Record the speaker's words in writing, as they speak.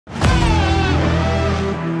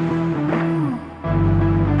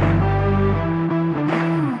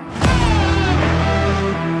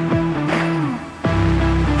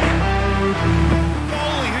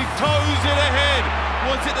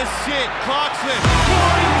slip.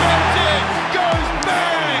 Flying left in, goes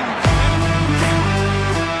bang!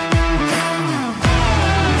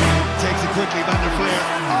 Takes it quickly, Van der Fleer.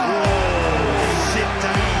 Oh, sit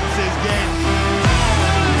down, says Gent.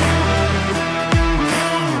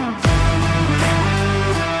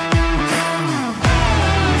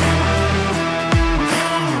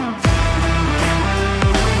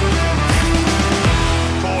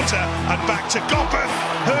 And back to Goppen,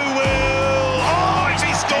 who will... Oh, has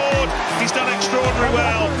he scored? He's done extraordinarily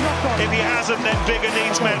well. If he hasn't, then Bigger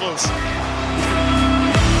needs medals.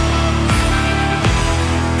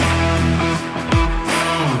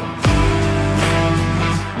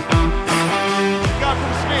 Go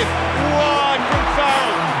from Smith, wide from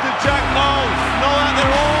Farrell to Jack Knowles. Knoll out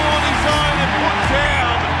there all on his own and put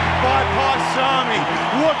down by Paisami.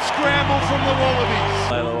 What scramble from the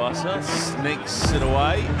Wallabies. Leilua sneaks it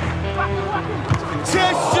away.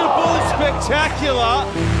 Testable, spectacular.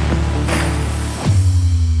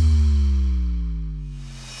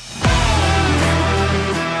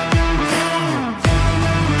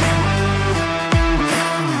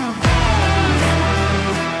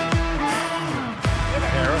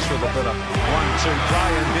 Harris with a bit of 1-2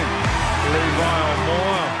 play and then Levi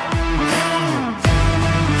Moore.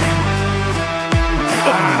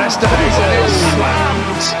 Anastasia is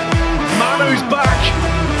slammed. Maro's back.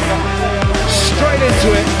 Straight into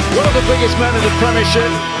it. One of the biggest men in the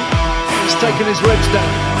Premiership. He's taken his ribs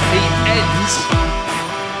down. He ends.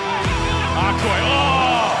 Arcoy.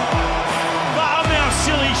 Oh! Now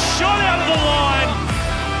silly shot out of the line.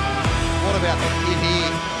 What about the in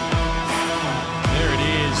here? There it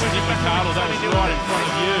is. Nick McArdle, that is right in front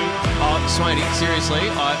of you. Oh, Swainy, seriously,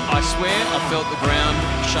 I swear I felt the ground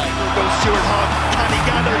shake. Goes Stuart Hunt. Can he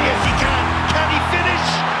gather? Yes, he can. Can he finish?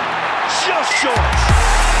 Just short.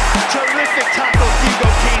 Terrific tackle, Hugo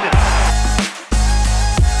Keenan.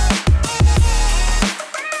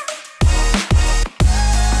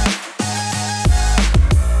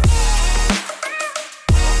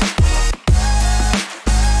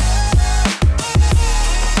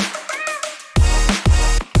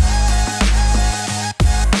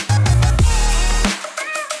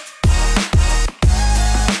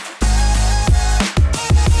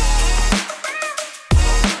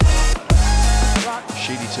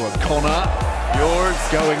 To O'Connor, yours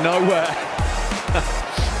going nowhere.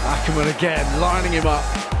 Ackerman again, lining him up,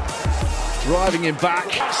 driving him back.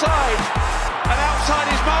 Outside, and outside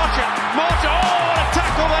is Marchant. Marchant, oh, what a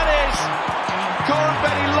tackle that is! Corin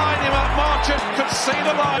Benny lined him up, Marchant could see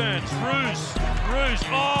the line. Bruce,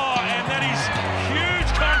 oh, and that is huge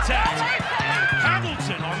contact.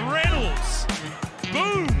 Hamilton on Reynolds,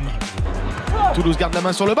 boom! Toulouse garde la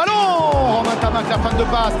main sur le ballon. Romain Tamac, la fin de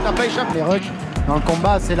passe, n'a pas échappé. Les rucks, dans le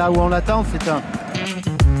combat, c'est là où on l'attend. C'est un...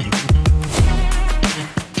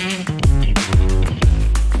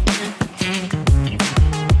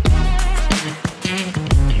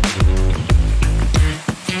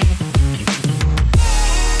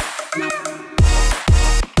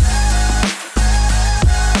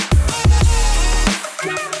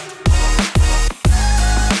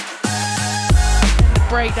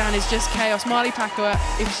 Breakdown is just chaos. Marley Pakua,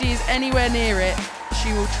 if she is anywhere near it,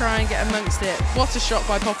 she will try and get amongst it. What a shot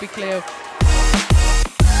by Poppy Cleo.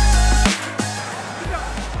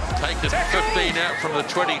 Taken 15 out from the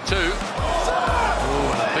 22.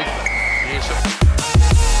 Oh, and a big... Yes.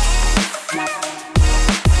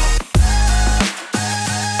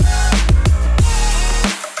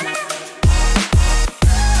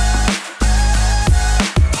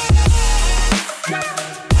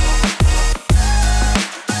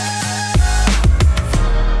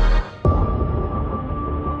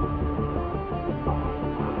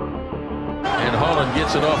 And Holland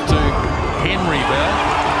gets it off to Henry Bell.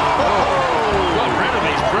 Oh, got rid of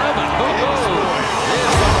his brother.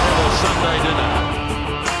 There's a Sunday dinner.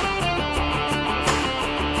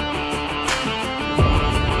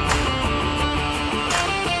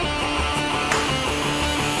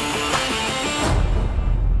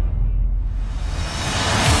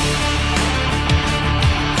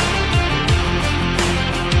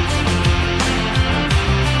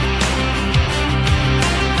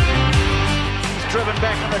 Driven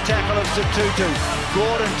back on the tackle of Satutu.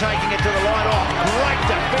 Gordon taking it to the line off. Great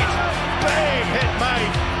defence. Bang hit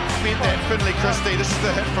made. Been there, Finley Christie. This is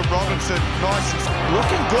the hit from Robinson. Nice.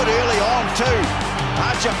 Looking good early on too.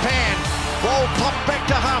 Japan. Ball popped back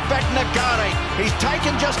to halfback Nagare. He's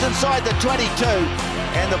taken just inside the 22.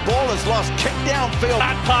 And the ball is lost. Kick downfield.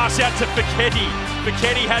 That pass out to Fichetti.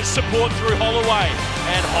 Fichetti has support through Holloway.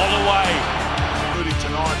 And Holloway.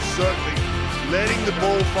 Tonight, certainly letting the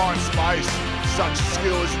ball find space. Such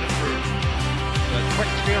skill, isn't it, Drew? A quick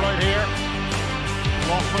steal out here.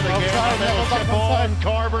 Hoffman again, level chip on,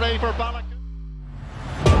 Carberry for Balak.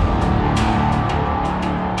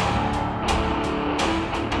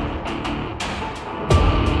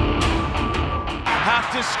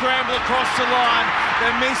 Have to scramble across the line.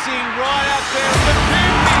 They're missing right out there.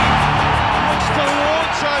 McKenzie looks to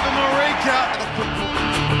launch over Marika.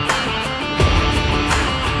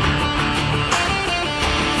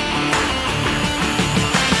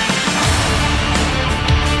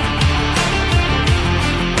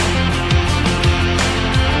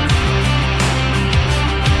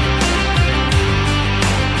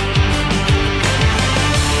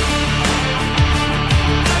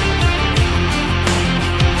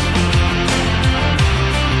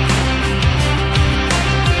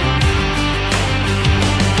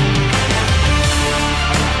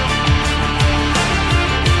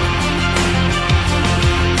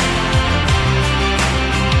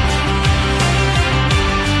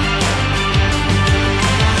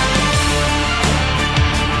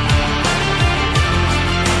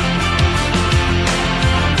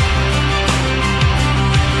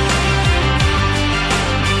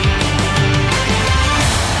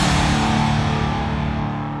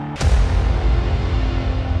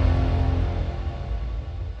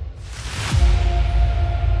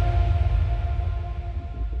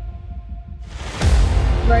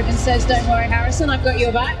 Rogan says, don't worry, Harrison, I've got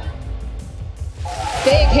your back.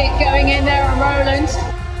 Big hit going in there on Roland.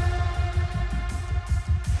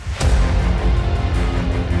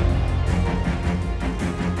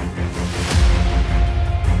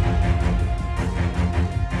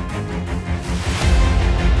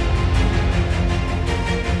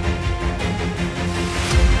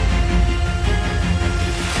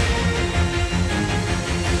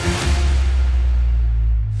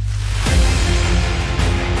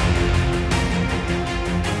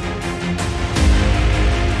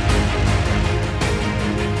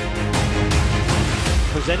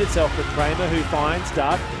 Present itself with Kramer, who finds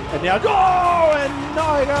Doug, and now go, and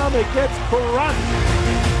Naigami gets crushed.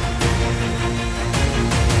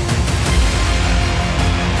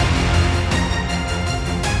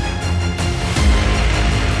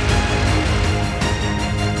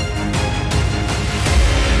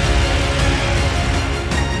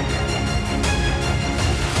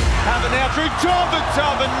 Have it now through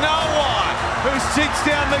Tameifuna, who sits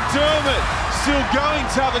down McDermott. Still going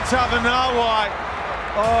Tameifuna.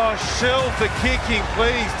 Oh, shell for kicking,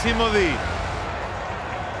 please, Timothy.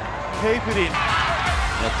 Keep it in.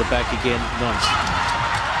 At the back again, nice.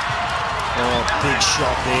 Oh, big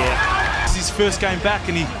shot there. This is his first game back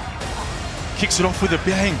and he kicks it off with a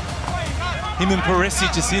bang. Him and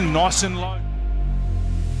Peresi just in nice and low.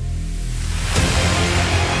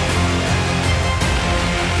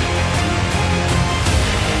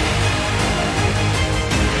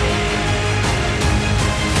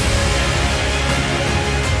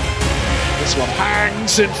 This one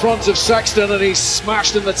hangs in front of Sexton and he's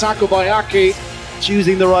smashed in the tackle by Aki.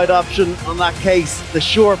 Choosing the right option on that case. The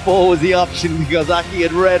short ball was the option because Aki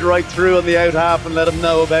had read right through on the out half and let him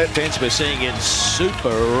know about. Defense we're seeing in Super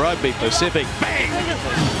Rugby Pacific. Bang!